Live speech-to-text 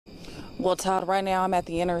Well, Todd, right now I'm at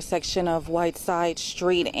the intersection of Whiteside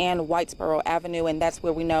Street and Whitesboro Avenue, and that's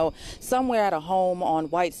where we know somewhere at a home on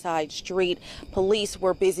Whiteside Street, police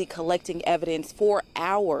were busy collecting evidence for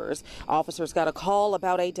hours. Officers got a call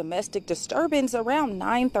about a domestic disturbance around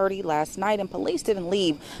 9:30 last night, and police didn't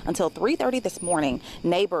leave until 3:30 this morning.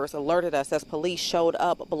 Neighbors alerted us as police showed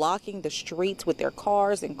up, blocking the streets with their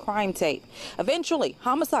cars and crime tape. Eventually,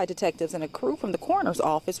 homicide detectives and a crew from the coroner's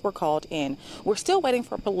office were called in. We're still waiting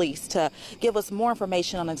for police to give us more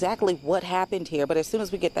information on exactly what happened here. But as soon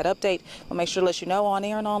as we get that update, we'll make sure to let you know on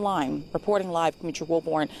air and online. Reporting live, Commissioner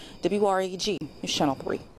Wilborn, WREG News Channel 3.